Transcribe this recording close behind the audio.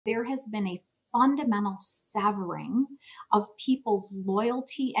there has been a fundamental severing of people's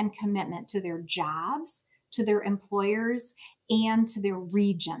loyalty and commitment to their jobs, to their employers, and to their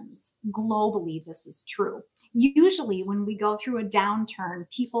regions. Globally, this is true. Usually, when we go through a downturn,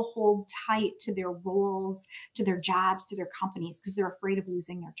 people hold tight to their roles, to their jobs, to their companies because they're afraid of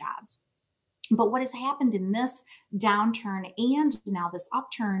losing their jobs. But what has happened in this downturn and now this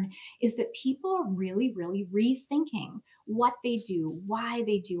upturn is that people are really, really rethinking what they do, why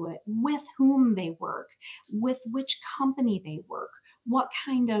they do it, with whom they work, with which company they work, what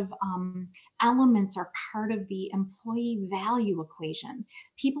kind of elements are part of the employee value equation.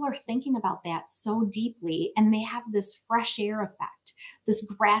 People are thinking about that so deeply, and they have this fresh air effect, this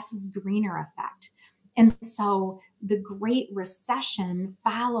grass is greener effect. And so the Great Recession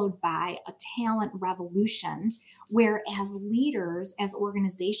followed by a talent revolution, where as leaders, as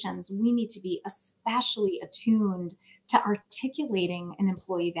organizations, we need to be especially attuned to articulating an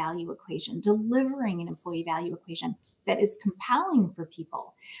employee value equation, delivering an employee value equation that is compelling for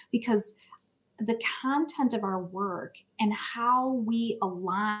people, because the content of our work and how we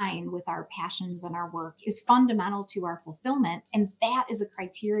align with our passions and our work is fundamental to our fulfillment. And that is a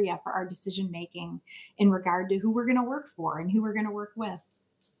criteria for our decision making in regard to who we're going to work for and who we're going to work with.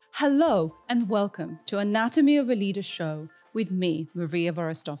 Hello and welcome to Anatomy of a Leader show with me, Maria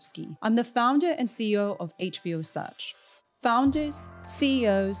Vorostovsky. I'm the founder and CEO of HVO Search. Founders,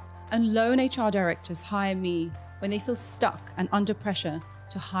 CEOs, and lone HR directors hire me when they feel stuck and under pressure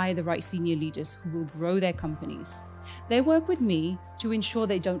to hire the right senior leaders who will grow their companies. They work with me to ensure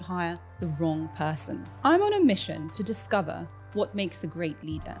they don't hire the wrong person. I'm on a mission to discover what makes a great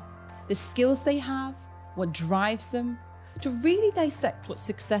leader, the skills they have, what drives them, to really dissect what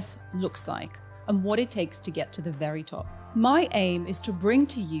success looks like and what it takes to get to the very top. My aim is to bring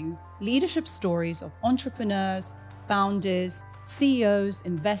to you leadership stories of entrepreneurs, founders, CEOs,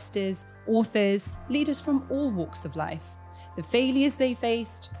 investors, authors, leaders from all walks of life. The failures they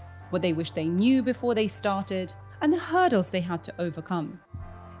faced, what they wish they knew before they started, and the hurdles they had to overcome.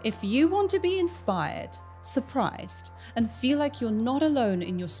 If you want to be inspired, surprised, and feel like you're not alone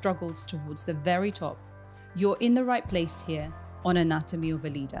in your struggles towards the very top, you're in the right place here on Anatomy of a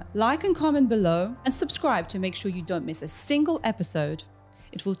Leader. Like and comment below and subscribe to make sure you don't miss a single episode.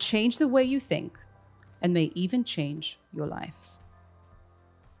 It will change the way you think and may even change your life.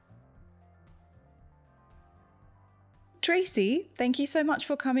 Tracy, thank you so much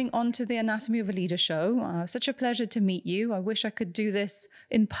for coming on to the Anatomy of a Leader show. Such a pleasure to meet you. I wish I could do this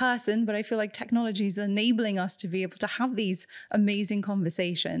in person, but I feel like technology is enabling us to be able to have these amazing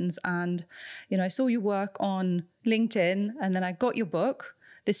conversations. And, I saw your work on LinkedIn, and then I got your book,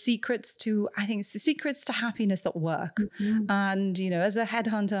 I think it's The Secrets to Happiness at Work. Mm-hmm. And, as a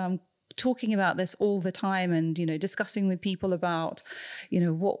headhunter, I'm talking about this all the time and, discussing with people about,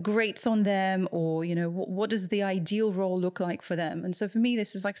 what grates on them or, what does the ideal role look like for them. And so for me,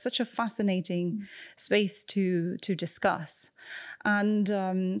 this is like such a fascinating space to discuss. And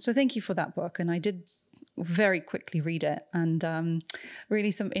so thank you for that book. And I did very quickly read it and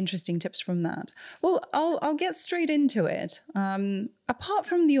really some interesting tips from that. Well, I'll get straight into it. Apart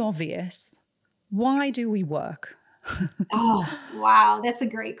from the obvious, why do we work? Oh, wow. That's a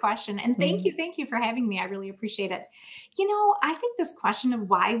great question. And thank you for having me. I really appreciate it. I think this question of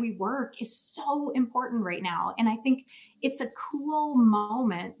why we work is so important right now. And I think it's a cool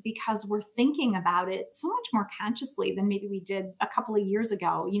moment because we're thinking about it so much more consciously than maybe we did a couple of years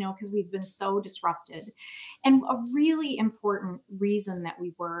ago, because we've been so disrupted. And a really important reason that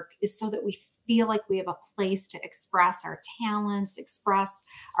we work is so that we feel like we have a place to express our talents, express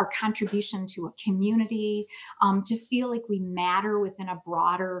our contribution to a community, to feel like we matter within a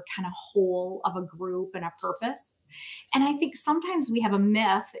broader kind of whole of a group and a purpose. And I think sometimes we have a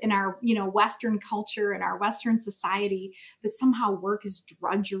myth in our, Western culture and our Western society that somehow work is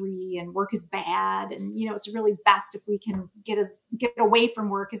drudgery and work is bad. And, it's really best if we can get away from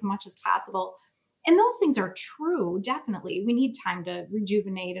work as much as possible. And those things are true, definitely. We need time to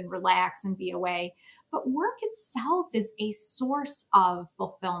rejuvenate and relax and be away. But work itself is a source of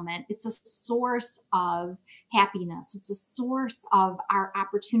fulfillment. It's a source of happiness. It's a source of our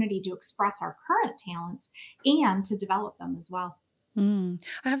opportunity to express our current talents and to develop them as well. I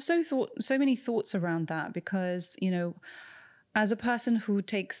have so many thoughts around that because, as a person who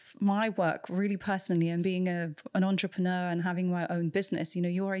takes my work really personally and being an entrepreneur and having my own business,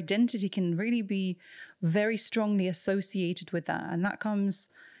 your identity can really be very strongly associated with that. And that comes,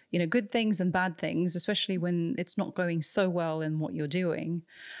 good things and bad things, especially when it's not going so well in what you're doing.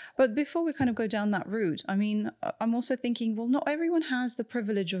 But before we kind of go down that route, I'm also thinking, well, not everyone has the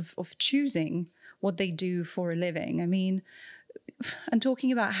privilege of choosing what they do for a living. and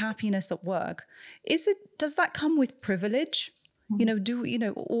talking about happiness at work, does that come with privilege?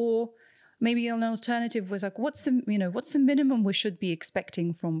 Or maybe an alternative was like, what's the minimum we should be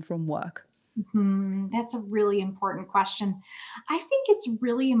expecting from work? That's a really important question. I think it's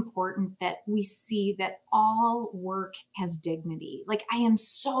really important that we see that all work has dignity. Like, I am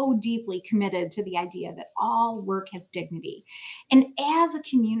so deeply committed to the idea that all work has dignity. And as a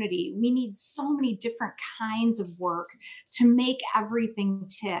community, we need so many different kinds of work to make everything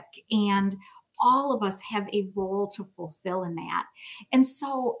tick. And all of us have a role to fulfill in that. And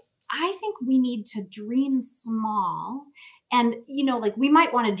so I think we need to dream small. And, like, we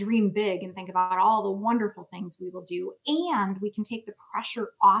might want to dream big and think about all the wonderful things we will do. And we can take the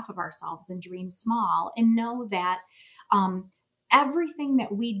pressure off of ourselves and dream small and know that um, everything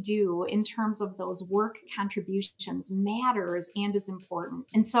that we do in terms of those work contributions matters and is important.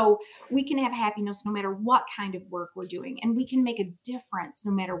 And so we can have happiness no matter what kind of work we're doing. And we can make a difference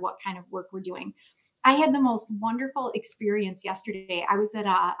no matter what kind of work we're doing. I had the most wonderful experience yesterday. I was at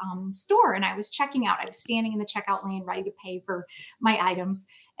a store and I was checking out. I was standing in the checkout lane ready to pay for my items.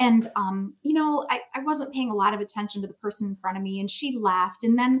 And, I wasn't paying a lot of attention to the person in front of me, and she left.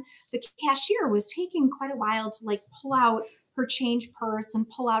 And then the cashier was taking quite a while to like pull out her change purse and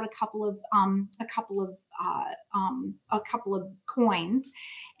pull out a couple of coins.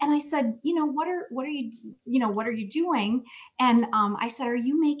 And I said, what are you doing? And I said, are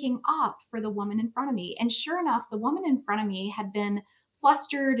you making up for the woman in front of me? And sure enough, the woman in front of me had been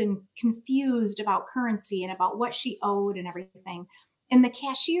flustered and confused about currency and about what she owed and everything. And the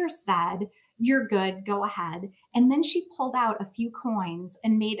cashier said, you're good, go ahead. And then she pulled out a few coins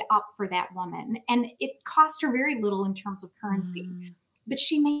and made up for that woman. And it cost her very little in terms of currency. But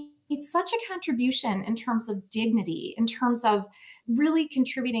she made such a contribution in terms of dignity, in terms of really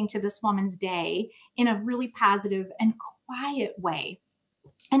contributing to this woman's day in a really positive and quiet way.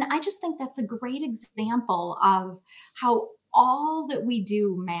 And I just think that's a great example of how all that we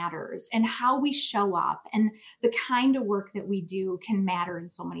do matters, and how we show up and the kind of work that we do can matter in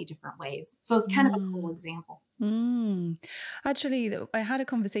so many different ways. So it's kind of a cool example. Actually, I had a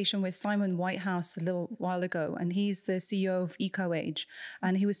conversation with Simon Whitehouse a little while ago, and he's the CEO of EcoAge.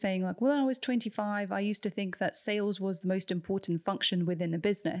 And he was saying, like, well, I was 25. I used to think that sales was the most important function within a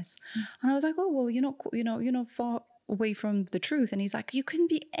business. And I was like, oh, well, you're not far away from the truth. And he's like, you couldn't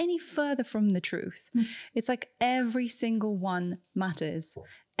be any further from the truth. It's like every single one matters.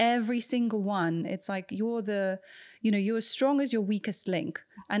 Every single one. It's like you're as strong as your weakest link,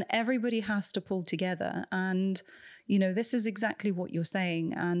 and everybody has to pull together. And this is exactly what you're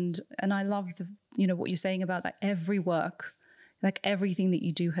saying. And I love what you're saying about that every work, like everything that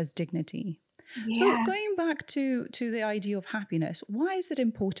you do has dignity. Yeah. So going back to the idea of happiness, why is it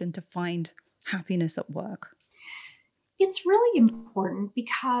important to find happiness at work? It's really important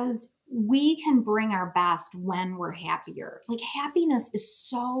because we can bring our best when we're happier. Like, happiness is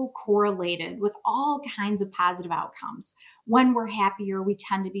so correlated with all kinds of positive outcomes. When we're happier, we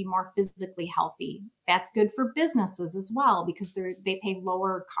tend to be more physically healthy. That's good for businesses as well because they pay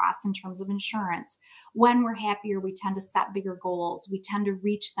lower costs in terms of insurance. When we're happier, we tend to set bigger goals. We tend to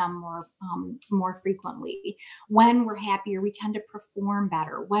reach them more frequently. When we're happier, we tend to perform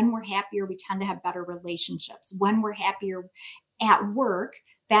better. When we're happier, we tend to have better relationships. When we're happier at work,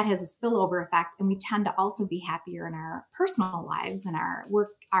 that has a spillover effect, and we tend to also be happier in our personal lives and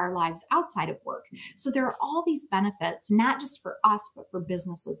our lives outside of work. So there are all these benefits, not just for us, but for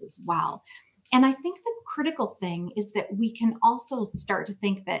businesses as well. And I think the critical thing is that we can also start to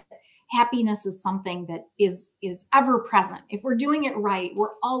think that happiness is something that is ever present. If we're doing it right,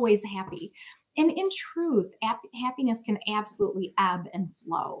 we're always happy. And in truth, happiness can absolutely ebb and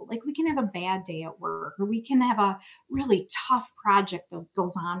flow. Like, we can have a bad day at work, or we can have a really tough project that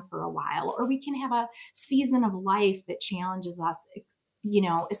goes on for a while, or we can have a season of life that challenges us,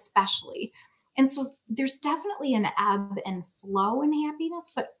 especially. And so there's definitely an ebb and flow in happiness,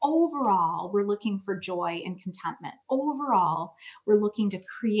 but overall, we're looking for joy and contentment. Overall, we're looking to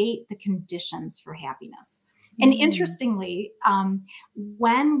create the conditions for happiness. And interestingly,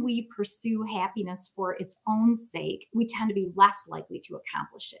 when we pursue happiness for its own sake, we tend to be less likely to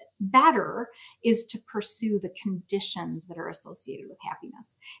accomplish it. Better is to pursue the conditions that are associated with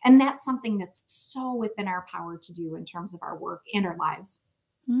happiness. And that's something that's so within our power to do in terms of our work and our lives.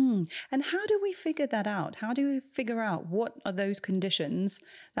 And how do we figure that out? How do we figure out what are those conditions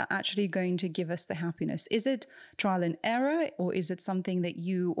that are actually going to give us the happiness? Is it trial and error, or is it something that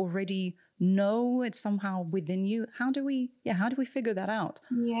you already know it's somehow within you? How do we figure that out?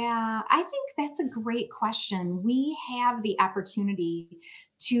 Yeah, I think that's a great question. We have the opportunity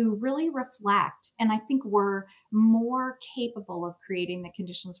to really reflect. And I think we're more capable of creating the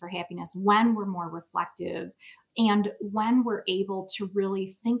conditions for happiness when we're more reflective and when we're able to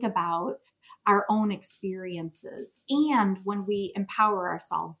really think about our own experiences and when we empower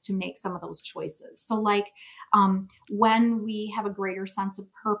ourselves to make some of those choices. So, like when we have a greater sense of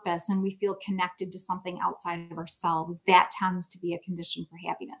purpose and we feel connected to something outside of ourselves, that tends to be a condition for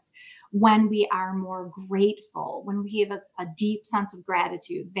happiness. When we are more grateful, when we have a deep sense of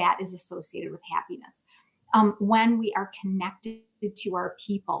gratitude, that is associated with happiness. When we are connected to our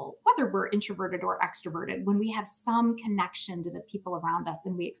people, whether we're introverted or extroverted, when we have some connection to the people around us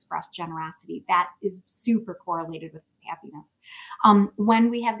and we express generosity, that is super correlated with happiness. When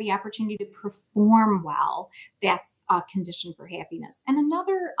we have the opportunity to perform well, that's a condition for happiness. And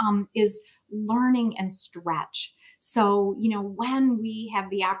another is learning and stretch. So, when we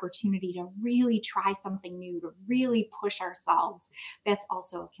have the opportunity to really try something new, to really push ourselves, that's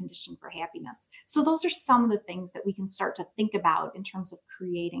also a condition for happiness. So those are some of the things that we can start to think about in terms of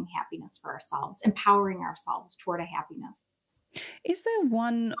creating happiness for ourselves, empowering ourselves toward a happiness. Is there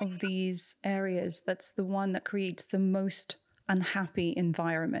one of these areas that's the one that creates the most unhappy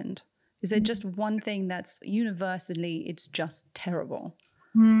environment? Is there just one thing that's universally, it's just terrible?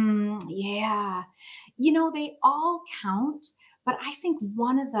 Yeah. They all count, but I think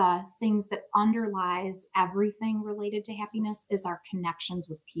one of the things that underlies everything related to happiness is our connections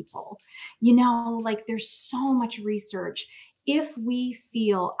with people. Like there's so much research. If we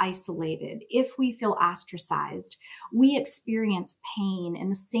feel isolated, if we feel ostracized, we experience pain in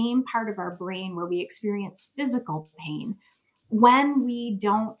the same part of our brain where we experience physical pain. When we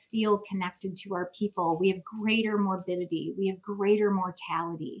don't feel connected to our people, we have greater morbidity, we have greater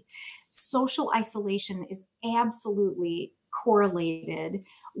mortality. Social isolation is absolutely correlated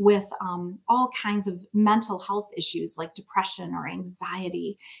with all kinds of mental health issues like depression or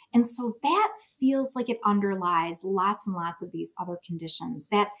anxiety. And so that feels like it underlies lots and lots of these other conditions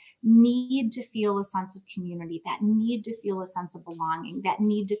that need to feel a sense of community, that need to feel a sense of belonging, that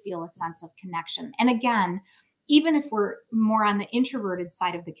need to feel a sense of connection. And again, even if we're more on the introverted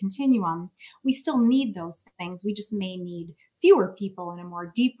side of the continuum, we still need those things. We just may need fewer people in a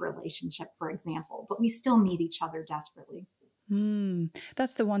more deep relationship, for example, but we still need each other desperately.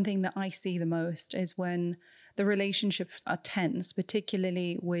 That's the one thing that I see the most is when the relationships are tense,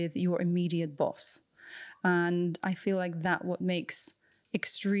 particularly with your immediate boss. And I feel like that what makes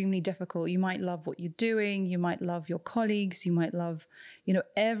extremely difficult. You might love what you're doing, you might love your colleagues, you might love,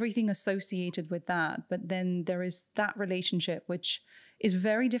 everything associated with that. But then there is that relationship, which is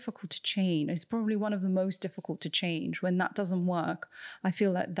very difficult to change. It's probably one of the most difficult to change. When that doesn't work, I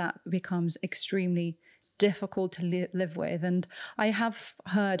feel like that becomes extremely difficult to live with. And I have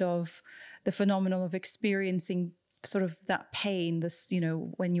heard of the phenomenon of experiencing sort of that pain, this,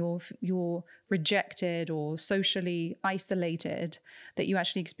 when you're rejected or socially isolated, that you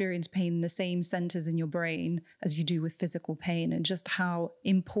actually experience pain in the same centers in your brain as you do with physical pain, and just how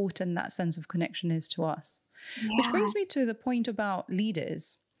important that sense of connection is to us. Yeah. Which brings me to the point about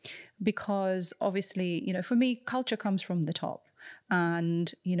leaders, because obviously, for me, culture comes from the top.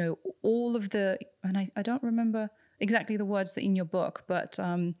 And, all of and I don't remember exactly the words that in your book, but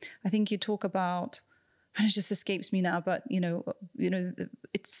I think you talk about, and it just escapes me now, but,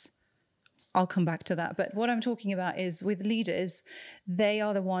 I'll come back to that. But what I'm talking about is with leaders, they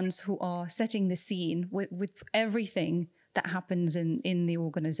are the ones who are setting the scene with everything that happens in the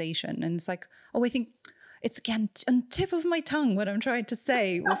organization. And it's like, I think it's again on tip of my tongue what I'm trying to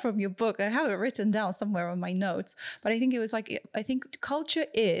say from your book. I have it written down somewhere on my notes, but I think it was like, I think culture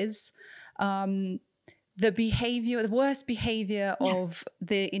is the worst behavior of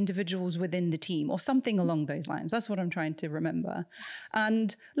the individuals within the team, or something along those lines. That's what I'm trying to remember.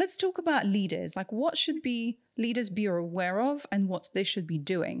 And let's talk about leaders. Like, what should leaders be aware of and what they should be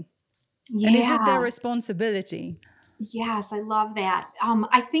doing? Yeah. And is it their responsibility? Yes, I love that.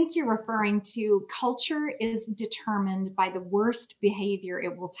 I think you're referring to culture is determined by the worst behavior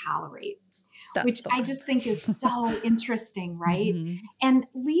it will tolerate. Which I just think is so interesting, right? Mm-hmm. And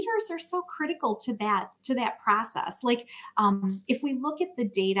leaders are so critical to that process. Like, if we look at the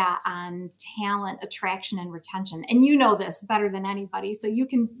data on talent attraction and retention, and this better than anybody, so you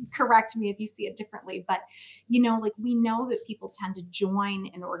can correct me if you see it differently. But like we know that people tend to join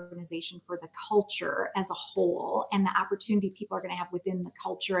an organization for the culture as a whole and the opportunity people are going to have within the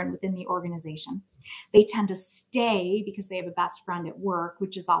culture and within the organization. They tend to stay because they have a best friend at work,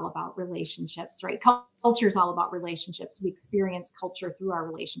 which is all about relationships. relationships, right? Culture is all about relationships. We experience culture through our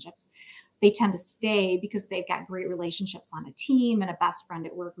relationships. They tend to stay because they've got great relationships on a team and a best friend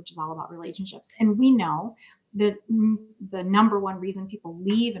at work, which is all about relationships. And we know that the number one reason people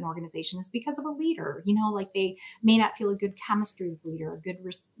leave an organization is because of a leader. Like they may not feel a good chemistry with the leader, a good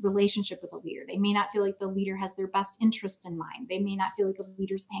relationship with a leader. They may not feel like the leader has their best interest in mind. They may not feel like a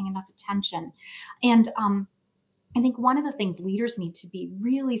leader's paying enough attention. And I think one of the things leaders need to be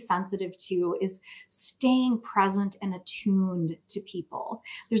really sensitive to is staying present and attuned to people.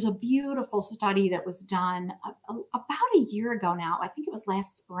 There's a beautiful study that was done about a year ago now. I think it was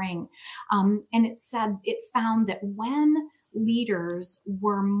last spring. And it found that when leaders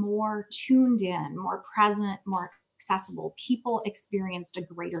were more tuned in, more present, more accessible, people experienced a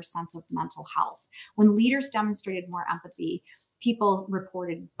greater sense of mental health. When leaders demonstrated more empathy, people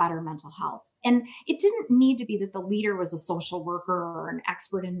reported better mental health. And it didn't need to be that the leader was a social worker or an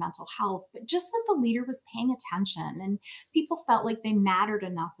expert in mental health, but just that the leader was paying attention and people felt like they mattered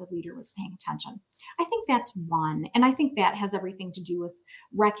enough the leader was paying attention. I think that's one. And I think that has everything to do with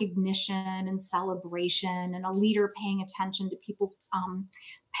recognition and celebration and a leader paying attention to people's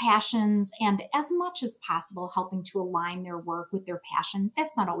passions and as much as possible helping to align their work with their passion.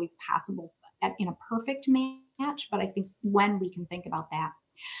 That's not always possible in a perfect match, but I think when we can think about that.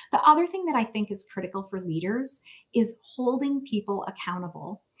 The other thing that I think is critical for leaders is holding people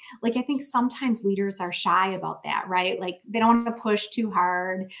accountable. Like, I think sometimes leaders are shy about that, right? Like they don't want to push too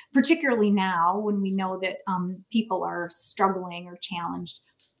hard, particularly now when we know that people are struggling or challenged.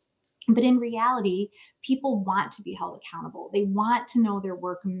 But in reality, people want to be held accountable. They want to know their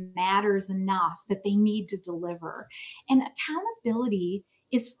work matters enough that they need to deliver. And accountability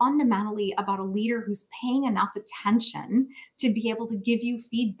is fundamentally about a leader who's paying enough attention to be able to give you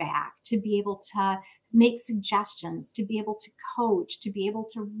feedback, to be able to make suggestions, to be able to coach, to be able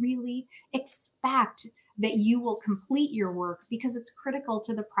to really expect that you will complete your work because it's critical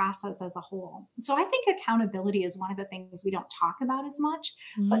to the process as a whole. So I think accountability is one of the things we don't talk about as much,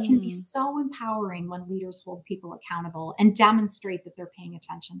 but can be so empowering when leaders hold people accountable and demonstrate that they're paying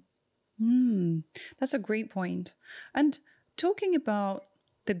attention. That's a great point. And talking about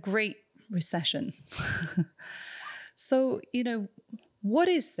the Great Recession. So, what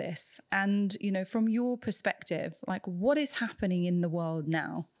is this? And, from your perspective, like what is happening in the world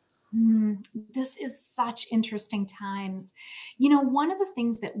now? This is such interesting times. One of the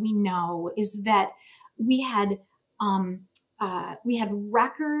things that we know is that we had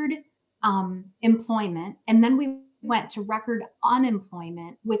record employment, and then we went to record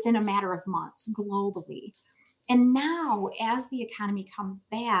unemployment within a matter of months globally. And now, as the economy comes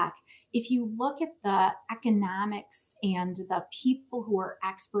back, if you look at the economics and the people who are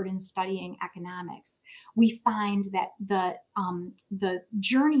expert in studying economics, we find that the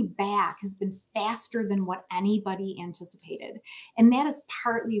journey back has been faster than what anybody anticipated. And that is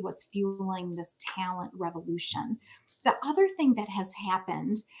partly what's fueling this talent revolution. The other thing that has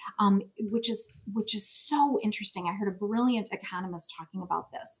happened, which is so interesting, I heard a brilliant economist talking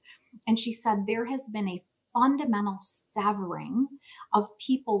about this, and she said there has been a fundamental severing of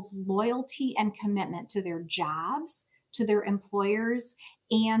people's loyalty and commitment to their jobs, to their employers,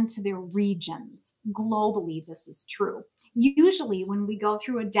 and to their regions. Globally, this is true. Usually, when we go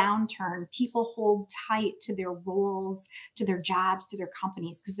through a downturn, people hold tight to their roles, to their jobs, to their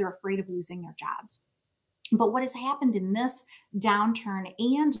companies, because they're afraid of losing their jobs. But what has happened in this downturn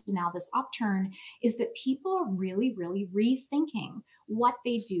and now this upturn is that people are really, really rethinking what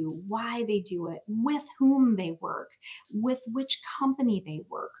they do, why they do it, with whom they work, with which company they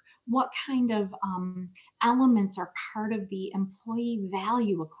work, what kind of elements are part of the employee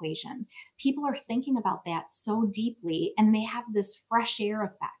value equation. People are thinking about that so deeply, and they have this fresh air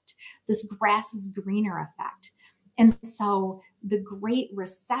effect, this grass is greener effect. And so the Great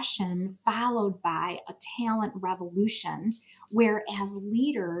Recession followed by a talent revolution, where as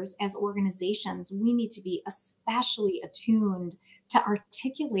leaders, as organizations, we need to be especially attuned to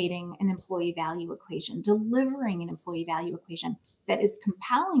articulating an employee value equation, delivering an employee value equation that is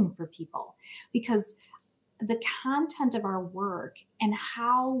compelling for people, because the content of our work and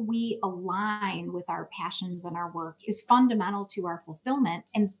how we align with our passions and our work is fundamental to our fulfillment.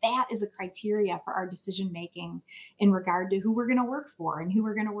 And that is a criteria for our decision making in regard to who we're going to work for and who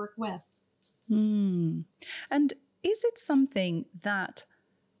we're going to work with. And is it something that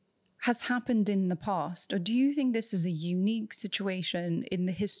has happened in the past, or do you think this is a unique situation in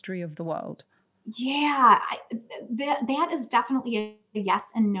the history of the world? Yeah, that is definitely a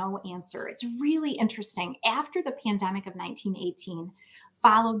yes and no answer. It's really interesting. After the pandemic of 1918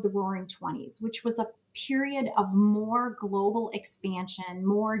 followed the Roaring 20s, which was a period of more global expansion,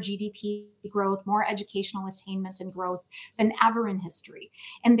 more GDP growth, more educational attainment and growth than ever in history.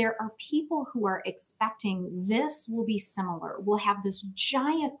 And there are people who are expecting this will be similar. We'll have this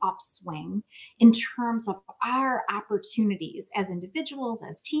giant upswing in terms of our opportunities as individuals,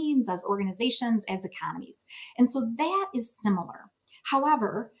 as teams, as organizations, as economies. And so that is similar.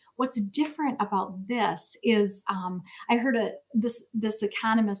 However, what's different about this is I heard this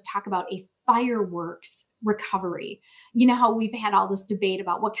economist talk about a fireworks recovery. You know how we've had all this debate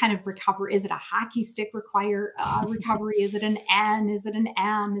about what kind of recovery is it? A hockey stick recovery? Is it an N? Is it an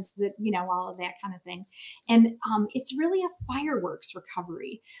M? Is it all of that kind of thing? And it's really a fireworks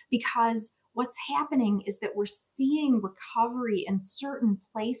recovery, because what's happening is that we're seeing recovery in certain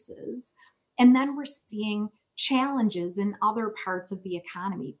places, and then we're seeing challenges in other parts of the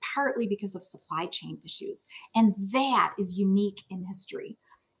economy, partly because of supply chain issues. And that is unique in history.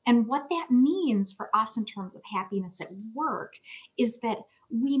 And what that means for us in terms of happiness at work is that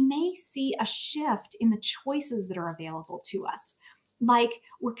we may see a shift in the choices that are available to us. Like,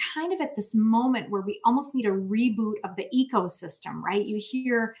 we're kind of at this moment where we almost need a reboot of the ecosystem, right? You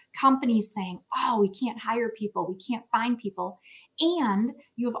hear companies saying, oh, we can't hire people, we can't find people. And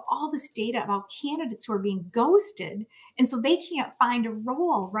you have all this data about candidates who are being ghosted. And so they can't find a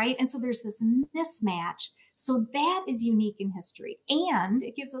role, right? And so there's this mismatch. So that is unique in history. And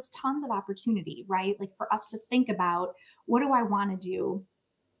it gives us tons of opportunity, right? Like, for us to think about, what do I want to do?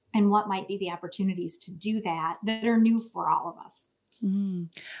 And what might be the opportunities to do that are new for all of us.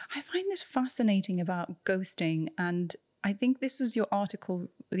 I find this fascinating about ghosting. And I think this was your article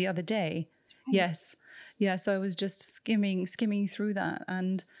the other day. Right. Yes. Yeah. So I was just skimming through that.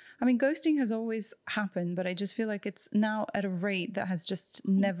 And I mean, ghosting has always happened, but I just feel like it's now at a rate that has just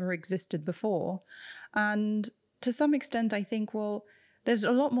never existed before. And to some extent, I think, well, there's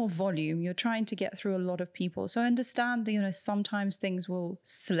a lot more volume. You're trying to get through a lot of people. So I understand, sometimes things will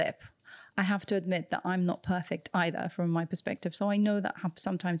slip. I have to admit that I'm not perfect either from my perspective. So I know that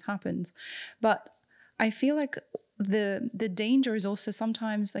sometimes happens. But I feel like the danger is also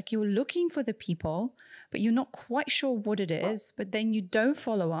sometimes like you're looking for the people, but you're not quite sure what it is. But then you don't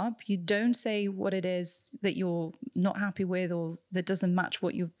follow up. You don't say what it is that you're not happy with, or that doesn't match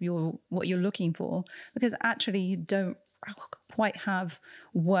what you're looking for, because actually you don't quite have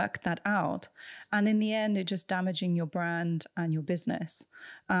worked that out. And in the end, it's just damaging your brand and your business.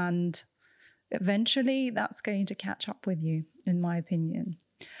 And eventually that's going to catch up with you, in my opinion.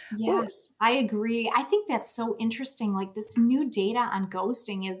 Yes, I agree. I think that's so interesting. Like, this new data on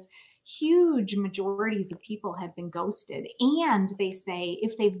ghosting is huge majorities of people have been ghosted. And they say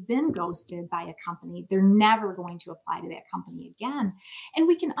if they've been ghosted by a company, they're never going to apply to that company again. And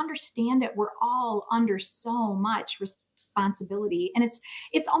we can understand it. We're all under so much responsibility. And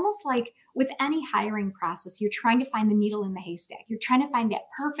it's almost like with any hiring process, you're trying to find the needle in the haystack. You're trying to find that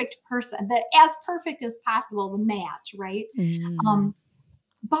perfect person, that as perfect as possible, the match, right?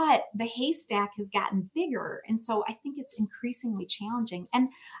 But the haystack has gotten bigger. And so I think it's increasingly challenging. And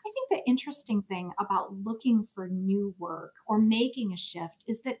I think the interesting thing about looking for new work or making a shift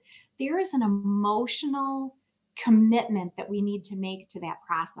is that there is an emotional commitment that we need to make to that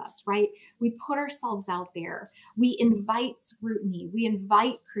process, right? We put ourselves out there, we invite scrutiny, we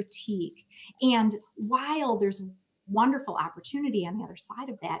invite critique. And while there's wonderful opportunity on the other side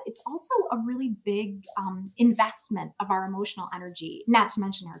of that, it's also a really big investment of our emotional energy, not to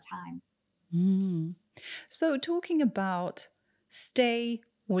mention our time. So talking about stay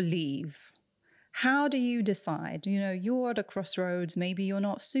or leave, how do you decide? You're at a crossroads. Maybe you're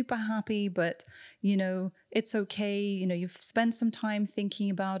not super happy, but, it's okay. You've spent some time thinking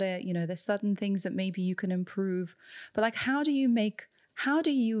about it. There's certain things that maybe you can improve. But like, how do you make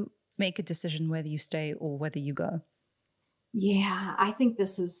a decision whether you stay or whether you go? Yeah, I think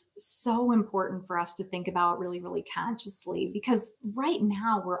this is so important for us to think about really, really consciously, because right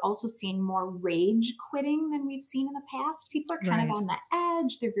now we're also seeing more rage quitting than we've seen in the past. People are kind of on the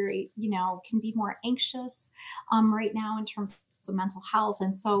edge. They're very, can be more anxious right now in terms of mental health.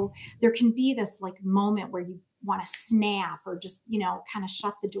 And so there can be this like moment where you want to snap or just, kind of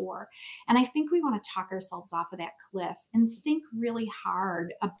shut the door. And I think we want to talk ourselves off of that cliff and think really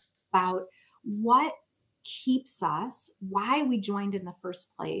hard about what keeps us, why we joined in the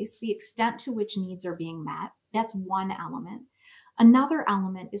first place, the extent to which needs are being met. That's one element. Another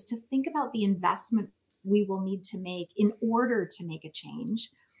element is to think about the investment we will need to make in order to make a change.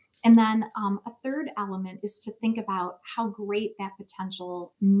 And then a third element is to think about how great that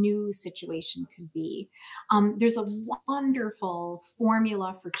potential new situation could be. There's a wonderful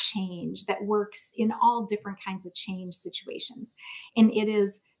formula for change that works in all different kinds of change situations. And it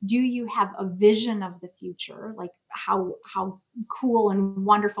is, do you have a vision of the future, like how cool and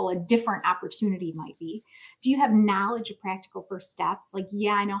wonderful a different opportunity might be? Do you have knowledge of practical first steps? Like,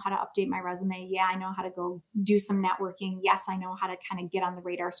 yeah, I know how to update my resume. Yeah, I know how to go do some networking. Yes, I know how to kind of get on the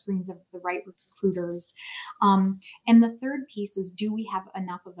radar screens of the right recruiters. And the third piece is, do we have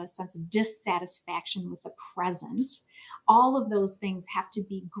enough of a sense of dissatisfaction with the present? All of those things have to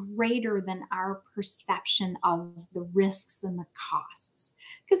be greater than our perception of the risks and the costs,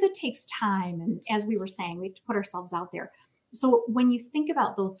 because it takes time. And as we were saying, we have to put ourselves out there. So when you think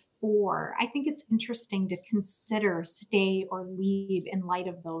about those four, I think it's interesting to consider stay or leave in light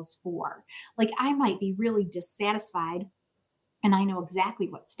of those four. Like, I might be really dissatisfied and I know exactly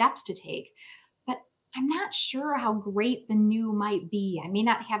what steps to take, but I'm not sure how great the new might be. I may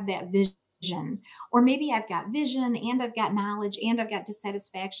not have that vision, or maybe I've got vision and I've got knowledge and I've got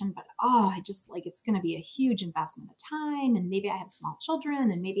dissatisfaction, but I just like, it's going to be a huge investment of time. And maybe I have small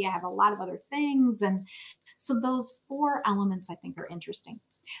children and maybe I have a lot of other things. And so those four elements I think are interesting.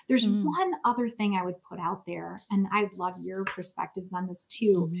 There's one other thing I would put out there, and I love your perspectives on this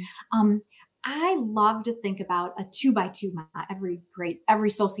too. I love to think about a 2x2 model. Every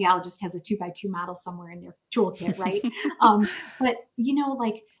sociologist has a 2x2 model somewhere in their toolkit, right? But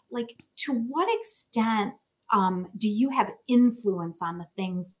like to what extent do you have influence on the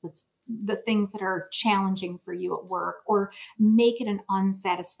things that are challenging for you at work, or make it an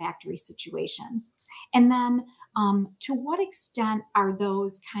unsatisfactory situation? And then to what extent are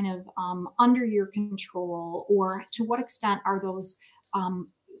those kind of under your control, or to what extent are those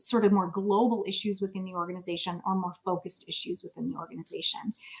sort of more global issues within the organization or more focused issues within the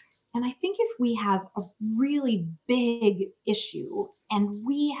organization? And I think if we have a really big issue and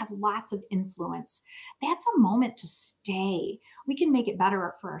we have lots of influence, that's a moment to stay. We can make it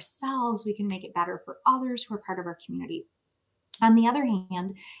better for ourselves. We can make it better for others who are part of our community. On the other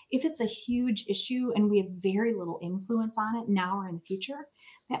hand, if it's a huge issue and we have very little influence on it now or in the future,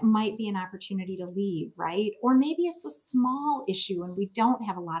 that might be an opportunity to leave, right? Or maybe it's a small issue and we don't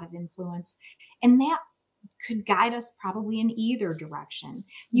have a lot of influence, and that could guide us probably in either direction.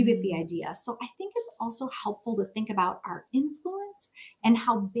 You get the idea. So I think it's also helpful to think about our influence and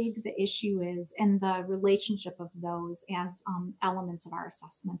how big the issue is, and the relationship of those as elements of our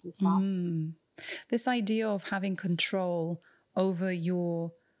assessment as well. This idea of having control over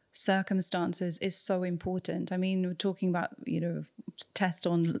your circumstances is so important. I mean, we're talking about, test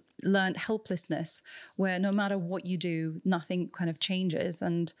on learned helplessness, where no matter what you do, nothing kind of changes.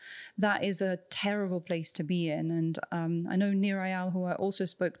 And that is a terrible place to be in. And I know Nir Ayal, who I also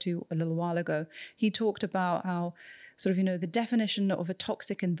spoke to a little while ago, he talked about how sort of, the definition of a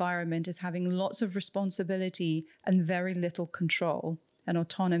toxic environment is having lots of responsibility and very little control and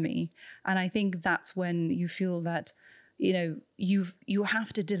autonomy. And I think that's when you feel that, you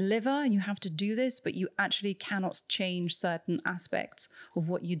have to deliver and you have to do this, but you actually cannot change certain aspects of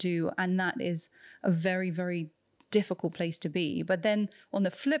what you do. And that is a very, very difficult place to be. But then on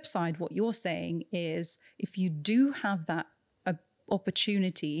the flip side, what you're saying is, if you do have that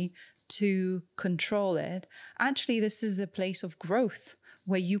opportunity to control it, actually, this is a place of growth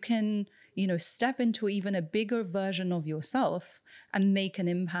where you can, step into even a bigger version of yourself and make an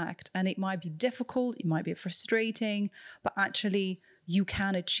impact. And it might be difficult, it might be frustrating, but actually you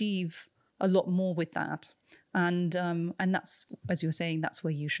can achieve a lot more with that. And that's, as you're saying, that's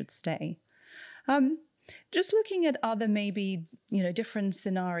where you should stay. Just looking at other maybe, different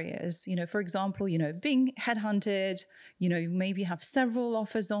scenarios, for example, being headhunted, you maybe have several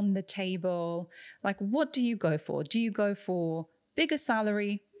offers on the table. Like, what do you go for? Do you go for bigger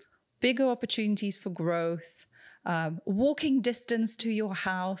salary, bigger opportunities for growth, walking distance to your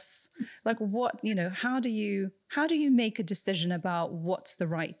house? Like, what, how do you make a decision about what's the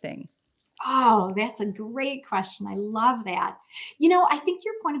right thing? Oh, that's a great question. I love that. I think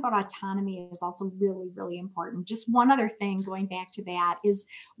your point about autonomy is also really, really important. Just one other thing going back to that is,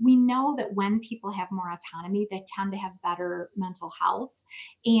 we know that when people have more autonomy, they tend to have better mental health,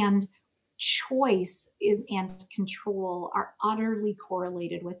 and choice and control are utterly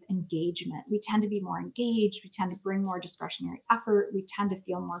correlated with engagement. We tend to be more engaged. We tend to bring more discretionary effort. We tend to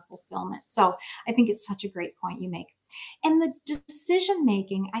feel more fulfillment. So I think it's such a great point you make. And the decision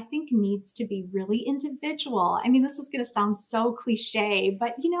making, I think, needs to be really individual. I mean, this is going to sound so cliche,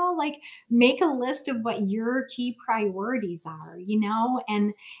 but, like, make a list of what your key priorities are,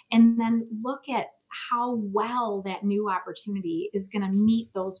 and then look at how well that new opportunity is going to meet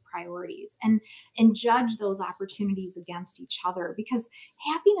those priorities, and judge those opportunities against each other, because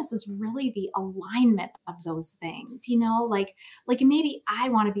happiness is really the alignment of those things. Like maybe I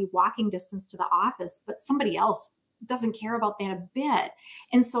want to be walking distance to the office, but somebody else doesn't care about that a bit.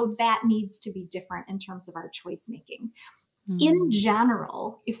 And so that needs to be different in terms of our choice making. In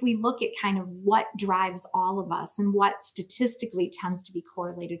general, if we look at kind of what drives all of us and what statistically tends to be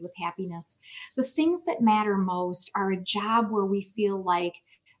correlated with happiness, the things that matter most are a job where we feel like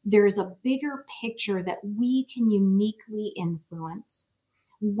there's a bigger picture that we can uniquely influence.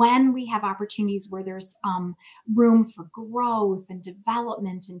 When we have opportunities where there's room for growth and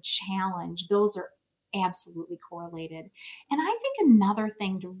development and challenge, those are absolutely correlated. And I think another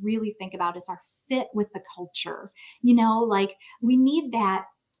thing to really think about is our fit with the culture. Like we need that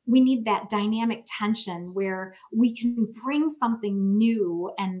dynamic tension where we can bring something new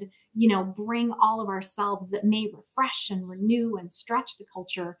and bring all of ourselves that may refresh and renew and stretch the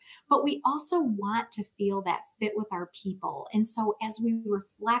culture, but we also want to feel that fit with our people. And so as we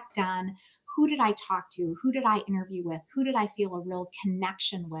reflect on who did I talk to? Who did I interview with? Who did I feel a real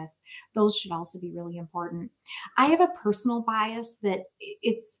connection with? Those should also be really important. I have a personal bias that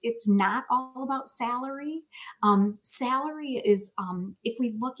it's not all about salary. Salary is, if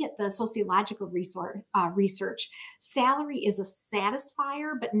we look at the sociological research, salary is a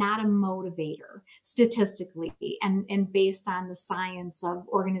satisfier, but not a motivator statistically, and based on the science of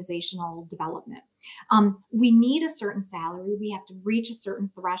organizational development. We need a certain salary. We have to reach a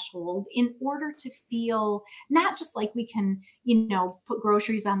certain threshold in order to feel not just like we can, put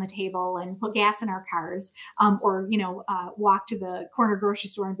groceries on the table and put gas in our cars, or, walk to the corner grocery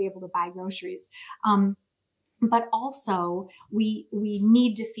store and be able to buy groceries. But also we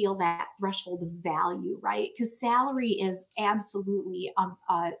need to feel that threshold of value, right? Because salary is absolutely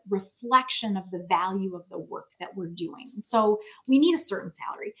a reflection of the value of the work that we're doing. So we need a certain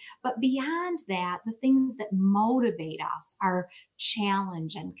salary. But beyond that, the things that motivate us are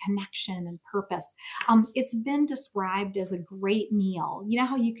challenge and connection and purpose. It's been described as a great meal. You know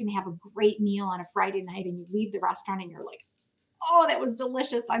how you can have a great meal on a Friday night and you leave the restaurant and you're like, oh, that was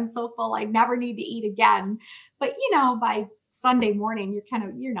delicious. I'm so full. I never need to eat again. But, by Sunday morning, you're kind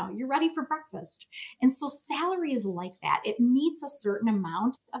of, you're ready for breakfast. And so salary is like that. It meets a certain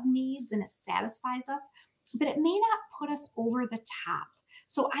amount of needs and it satisfies us, but it may not put us over the top.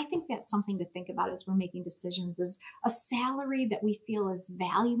 So I think that's something to think about as we're making decisions, is a salary that we feel is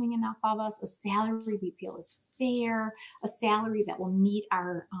valuing enough of us, a salary we feel is fair, a salary that will meet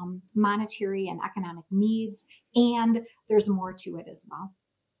our monetary and economic needs. And there's more to it as well.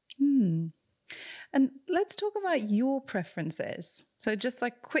 And let's talk about your preferences. So just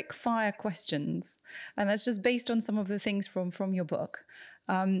like quick fire questions. And that's just based on some of the things from your book.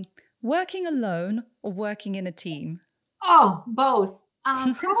 Working alone or working in a team? Oh, both.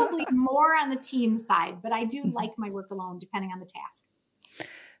 Probably more on the team side, but I do like my work alone depending on the task.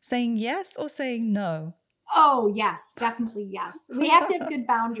 Saying yes or saying no? Oh, yes, definitely yes. We have to have good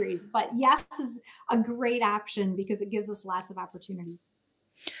boundaries, but yes is a great option because it gives us lots of opportunities.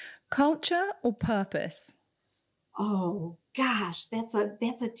 Culture or purpose? Oh gosh, that's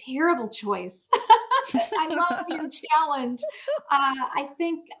a terrible choice. I love your challenge. I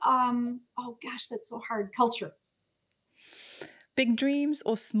think, oh gosh, that's so hard. Culture. Big dreams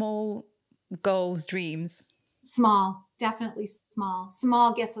or small goals, dreams? Small, definitely small.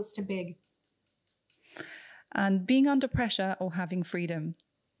 Small gets us to big. And being under pressure or having freedom?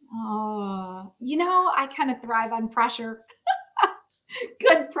 Oh, I kind of thrive on pressure.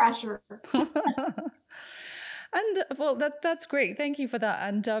 Good pressure. And well, that's great. Thank you for that.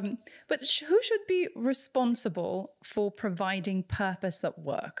 And but who should be responsible for providing purpose at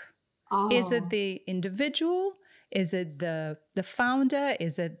work? Oh. Is it the individual? Is it the founder?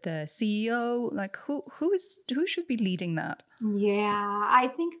 Is it the CEO? Like who should be leading that? Yeah, I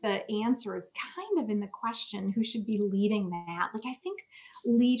think the answer is kind of in the question, who should be leading that? Like, I think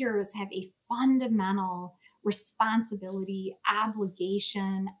leaders have a fundamental responsibility,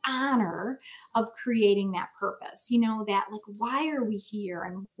 obligation, honor of creating that purpose. That like, why are we here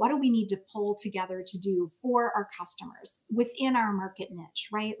and what do we need to pull together to do for our customers within our market niche,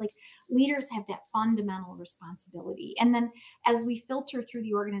 right? Like, leaders have that fundamental responsibility. And then as we filter through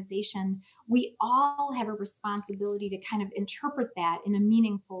the organization, we all have a responsibility to kind of interpret that in a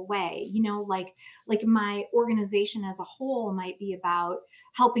meaningful way. Like my organization as a whole might be about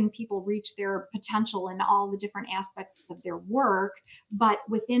helping people reach their potential in all the different aspects of their work. But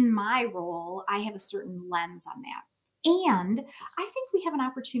within my role, I have a certain lens on that. And I think we have an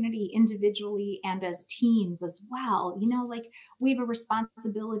opportunity individually and as teams as well. Like we have a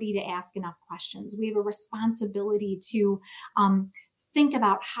responsibility to ask enough questions. We have a responsibility to think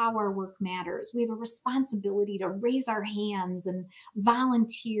about how our work matters. We have a responsibility to raise our hands and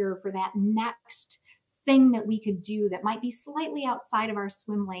volunteer for that next thing that we could do that might be slightly outside of our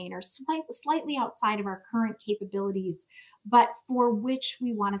swim lane or slightly outside of our current capabilities, but for which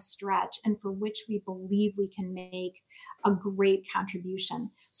we want to stretch and for which we believe we can make a great contribution.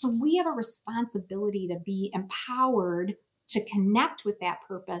 So we have a responsibility to be empowered to connect with that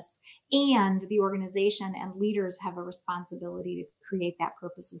purpose, and the organization and leaders have a responsibility to create that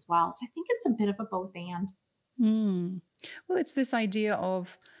purpose as well. So I think it's a bit of a both and. Well, it's this idea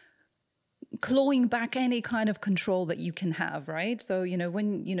of clawing back any kind of control that you can have, right? So,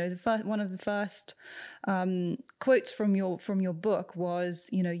 when, one of the first quotes from your book was,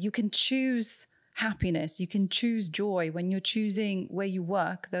 you can choose happiness, you can choose joy when you're choosing where you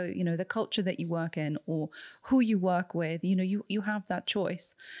work, the culture that you work in or who you work with. You have that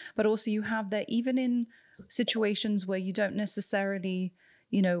choice, but also you have that even in situations where you don't necessarily,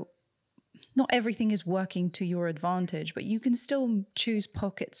 not everything is working to your advantage, but you can still choose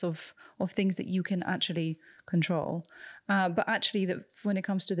pockets of things that you can actually control. But actually, that when it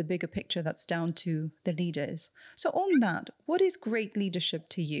comes to the bigger picture, that's down to the leaders. So on that, what is great leadership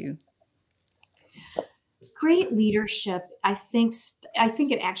to you? Great leadership, I think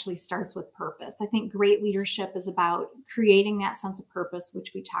it actually starts with purpose. I think great leadership is about creating that sense of purpose,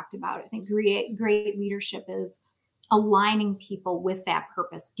 which we talked about. I think great leadership is aligning people with that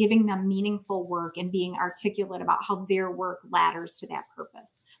purpose, giving them meaningful work and being articulate about how their work ladders to that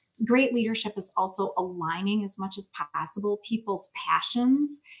purpose. Great leadership is also aligning as much as possible people's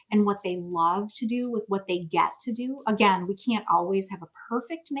passions and what they love to do with what they get to do. Again, we can't always have a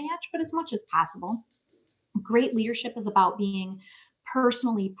perfect match, but as much as possible. Great leadership is about being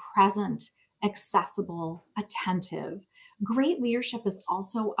personally present, accessible, attentive. Great leadership is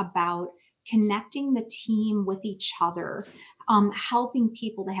also about connecting the team with each other, helping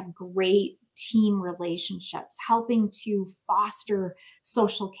people to have great team relationships, helping to foster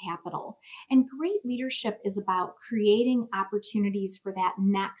social capital. And great leadership is about creating opportunities for that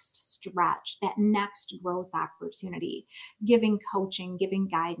next stretch, that next growth opportunity, giving coaching, giving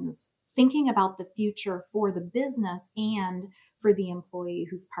guidance, thinking about the future for the business and for the employee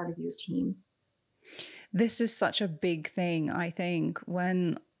who's part of your team. This is such a big thing, I think,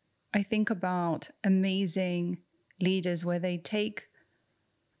 when I think about amazing leaders where they take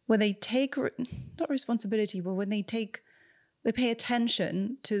not responsibility, but when they pay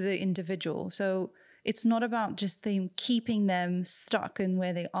attention to the individual. So it's not about just them keeping them stuck in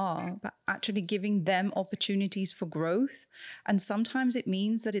where they are, but actually giving them opportunities for growth. And sometimes it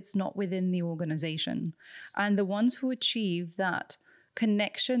means that it's not within the organization. And the ones who achieve that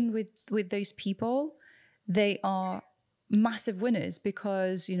connection with those people, they are massive winners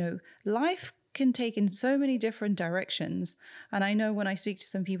because, life can take in so many different directions. And I know when I speak to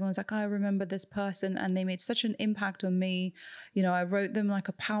some people, it's like, I remember this person and they made such an impact on me. I wrote them like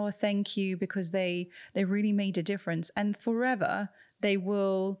a power thank you because they really made a difference. And forever, they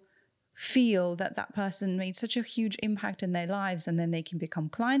will feel that person made such a huge impact in their lives, and then they can become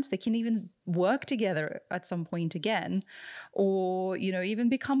clients. They can even work together at some point again, or even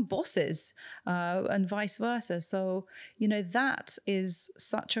become bosses, and vice versa. So that is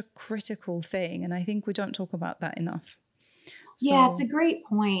such a critical thing, and I think we don't talk about that enough. Yeah, it's a great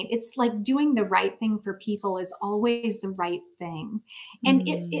point. It's like doing the right thing for people is always the right thing. And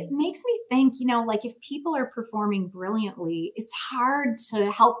it makes me think, like if people are performing brilliantly, it's hard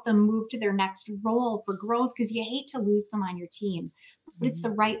to help them move to their next role for growth because you hate to lose them on your team, but it's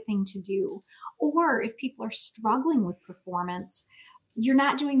the right thing to do. Or if people are struggling with performance, you're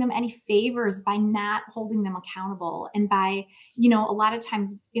not doing them any favors by not holding them accountable. And by, a lot of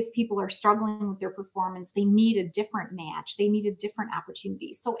times if people are struggling with their performance, they need a different match. They need a different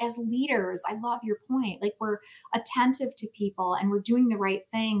opportunity. So as leaders, I love your point. Like we're attentive to people and we're doing the right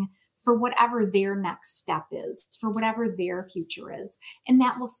thing for whatever their next step is, for whatever their future is. And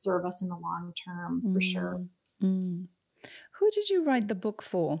that will serve us in the long term for sure. Who did you write the book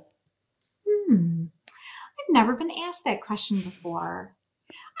for? I've never been asked that question before.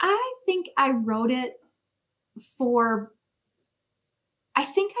 I think I wrote it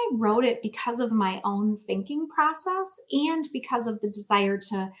because of my own thinking process and because of the desire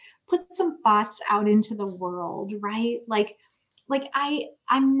to put some thoughts out into the world, right? Like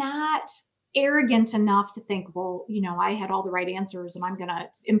I'm not arrogant enough to think, well, I had all the right answers and I'm going to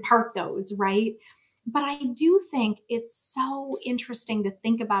impart those, right? But I do think it's so interesting to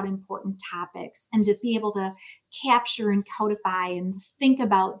think about important topics and to be able to capture and codify and think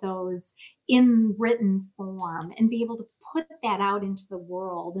about those in written form and be able to put that out into the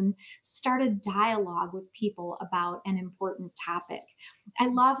world and start a dialogue with people about an important topic. I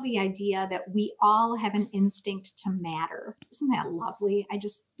love the idea that we all have an instinct to matter. Isn't that lovely? I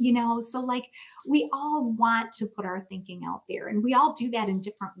just, so like we all want to put our thinking out there and we all do that in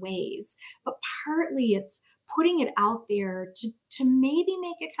different ways. But partly it's putting it out there to maybe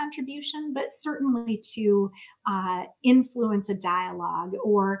make a contribution, but certainly to influence a dialogue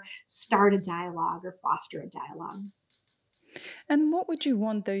or start a dialogue or foster a dialogue. And what would you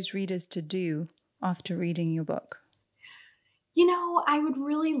want those readers to do after reading your book? I would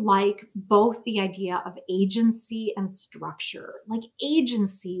really like both the idea of agency and structure. Like,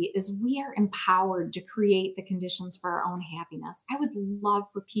 agency is we are empowered to create the conditions for our own happiness. I would love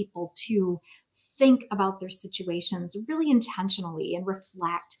for people to think about their situations really intentionally and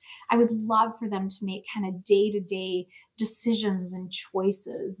reflect. I would love for them to make kind of day-to-day decisions and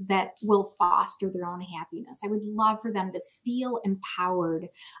choices that will foster their own happiness. I would love for them to feel empowered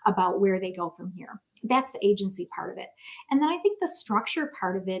about where they go from here. That's the agency part of it. And then I think the structure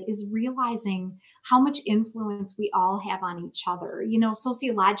part of it is realizing how much influence we all have on each other.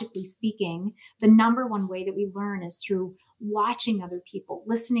 Sociologically speaking, the number one way that we learn is through watching other people,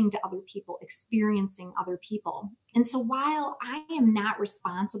 listening to other people, experiencing other people. And so while I am not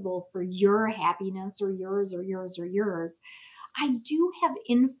responsible for your happiness or yours or yours or yours, I do have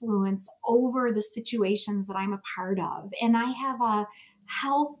influence over the situations that I'm a part of. And I have a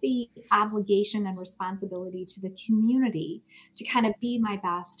healthy obligation and responsibility to the community to kind of be my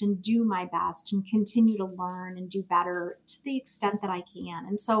best and do my best and continue to learn and do better to the extent that I can.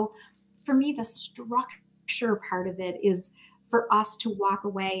 And so for me, the structure part of it is for us to walk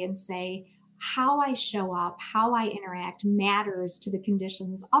away and say, how I show up, how I interact matters to the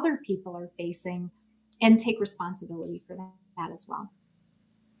conditions other people are facing, and take responsibility for that as well.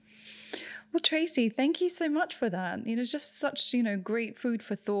 Well, Tracy, thank you so much for that. Just such, great food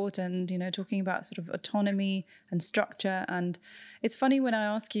for thought and, talking about sort of autonomy and structure. And it's funny when I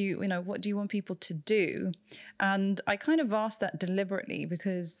ask you, what do you want people to do? And I kind of asked that deliberately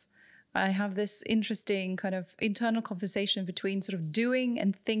because I have this interesting kind of internal conversation between sort of doing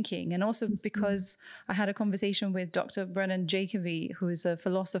and thinking. And also because I had a conversation with Dr. Brennan Jacobi, who is a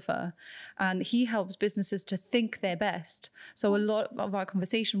philosopher, and he helps businesses to think their best. So a lot of our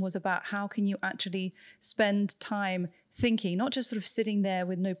conversation was about how can you actually spend time thinking, not just sort of sitting there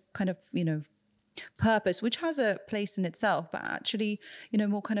with no kind of, purpose, which has a place in itself, but actually,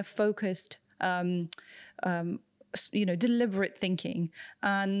 more kind of focused, deliberate thinking.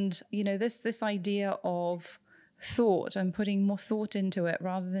 And, this idea of thought and putting more thought into it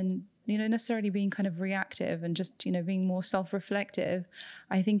rather than, necessarily being kind of reactive and just, being more self-reflective,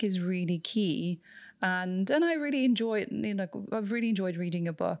 I think is really key. And I really enjoyed, I've really enjoyed reading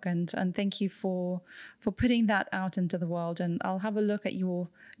your book, and thank you for putting that out into the world. And I'll have a look at your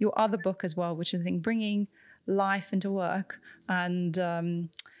other book as well, which is, I think, Bringing Life into Work. And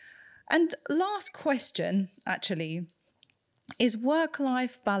last question, actually, is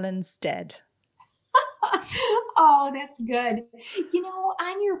work-life balance dead? Oh, that's good.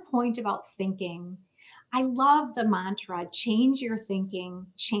 On your point about thinking, I love the mantra, change your thinking,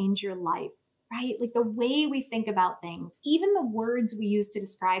 change your life, right? Like the way we think about things, even the words we use to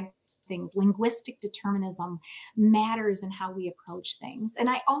describe things, linguistic determinism matters in how we approach things. And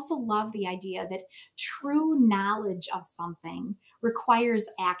I also love the idea that true knowledge of something requires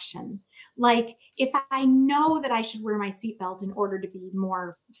action. Like, if I know that I should wear my seatbelt in order to be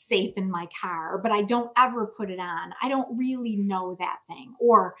more safe in my car, but I don't ever put it on, I don't really know that thing.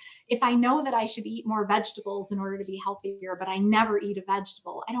 Or if I know that I should eat more vegetables in order to be healthier, but I never eat a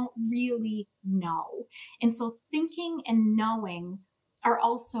vegetable, I don't really know. And so thinking and knowing are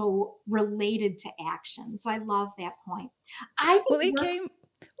also related to action. So I love that point.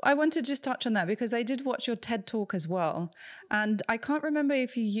 I want to just touch on that because I did watch your TED Talk as well. And I can't remember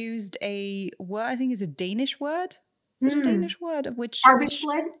if you used a word, I think it's a Danish word. Is it a Danish word?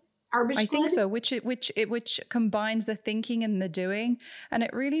 I think so, which combines the thinking and the doing. And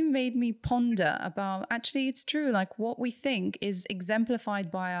it really made me ponder about, actually, it's true. Like, what we think is exemplified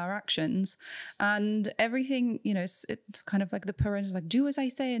by our actions, and everything, it's kind of like the parent is like, do as I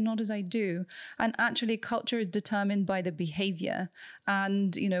say and not as I do. And actually culture is determined by the behavior,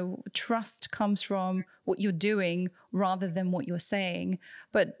 and, trust comes from what you're doing rather than what you're saying.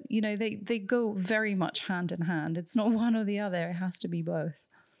 But, they go very much hand in hand. It's not one or the other. It has to be both.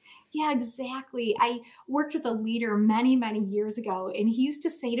 Yeah, exactly. I worked with a leader many, many years ago, and he used to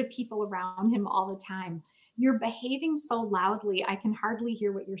say to people around him all the time, "You're behaving so loudly, I can hardly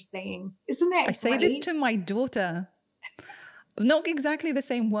hear what you're saying." Isn't I that say this great? to my daughter. Not exactly the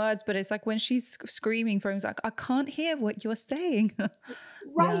same words, but it's like when she's screaming for him, it's like, I can't hear what you're saying.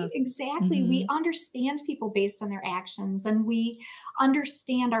 Right, Yeah. exactly. We Hmm. understand people based on their actions, and we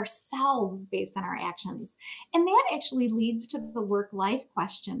understand ourselves based on our actions. And that actually leads to the work life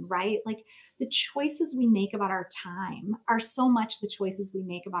question, right? Like the choices we make about our time are so much the choices we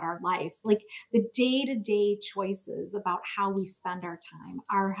make about our life. Like the day to day choices about how we spend our time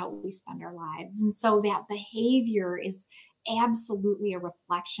are how we spend our lives. And so that behavior is absolutely a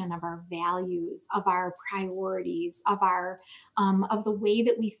reflection of our values, of our priorities, of the way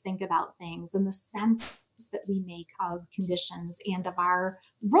that we think about things and the sense that we make of conditions and of our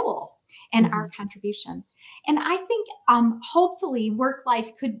role and our Hmm. contribution. And I think hopefully work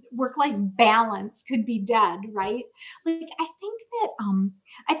life balance could be dead, right? Like I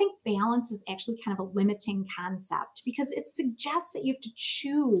think balance is actually kind of a limiting concept because it suggests that you have to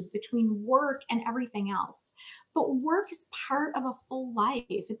choose between work and everything else. But work is part of a full life.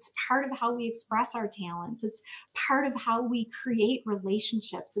 It's part of how we express our talents. It's part of how we create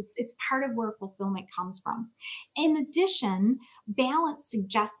relationships. It's part of where fulfillment comes from. In addition, balance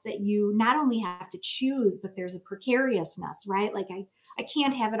suggests that you not only have to choose, but there's a precariousness, right? Like I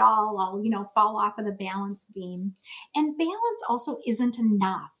can't have it all. I'll, fall off of the balance beam. And balance also isn't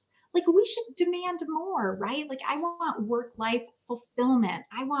enough. Like we should demand more, right? Like I want work life fulfillment.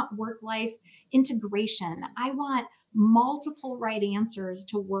 I want work life integration. I want multiple right answers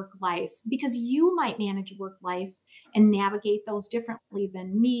to work life because you might manage work life and navigate those differently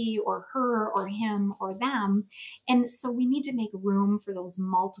than me or her or him or them. And so we need to make room for those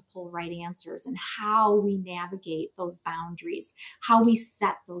multiple right answers and how we navigate those boundaries, how we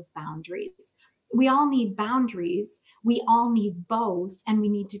set those boundaries. We all need boundaries. We all need both. And we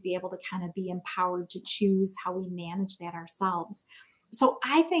need to be able to kind of be empowered to choose how we manage that ourselves. So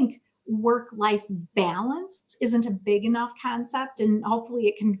I think work life balance isn't a big enough concept, and hopefully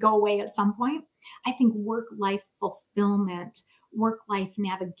it can go away at some point. I think work life fulfillment, work life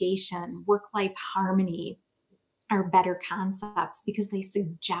navigation, work life harmony are better concepts because they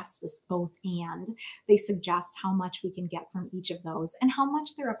suggest this both and. They suggest how much we can get from each of those and how much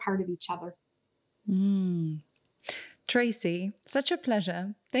they're a part of each other. Mm. Tracy, such a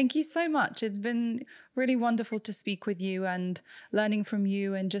pleasure. Thank you so much. It's been really wonderful to speak with you and learning from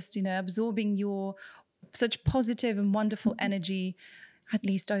you and just, absorbing your such positive and wonderful energy, at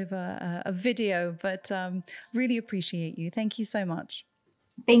least over a video. But really appreciate you. Thank you so much.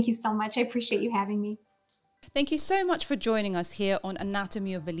 Thank you so much. I appreciate you having me. Thank you so much for joining us here on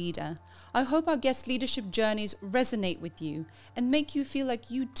Anatomy of a Leader. I hope our guest leadership journeys resonate with you and make you feel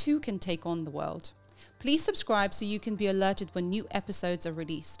like you too can take on the world. Please subscribe so you can be alerted when new episodes are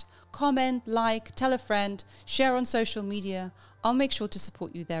released. Comment, like, tell a friend, share on social media. I'll make sure to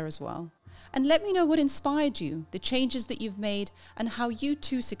support you there as well. And let me know what inspired you, the changes that you've made, and how you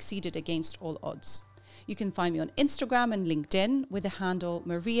too succeeded against all odds. You can find me on Instagram and LinkedIn with the handle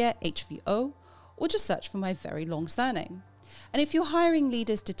MariaHVO, or just search for my very long surname. And if you're hiring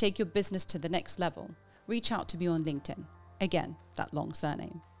leaders to take your business to the next level, reach out to me on LinkedIn. Again, that long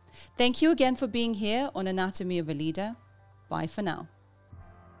surname. Thank you again for being here on Anatomy of a Leader. Bye for now.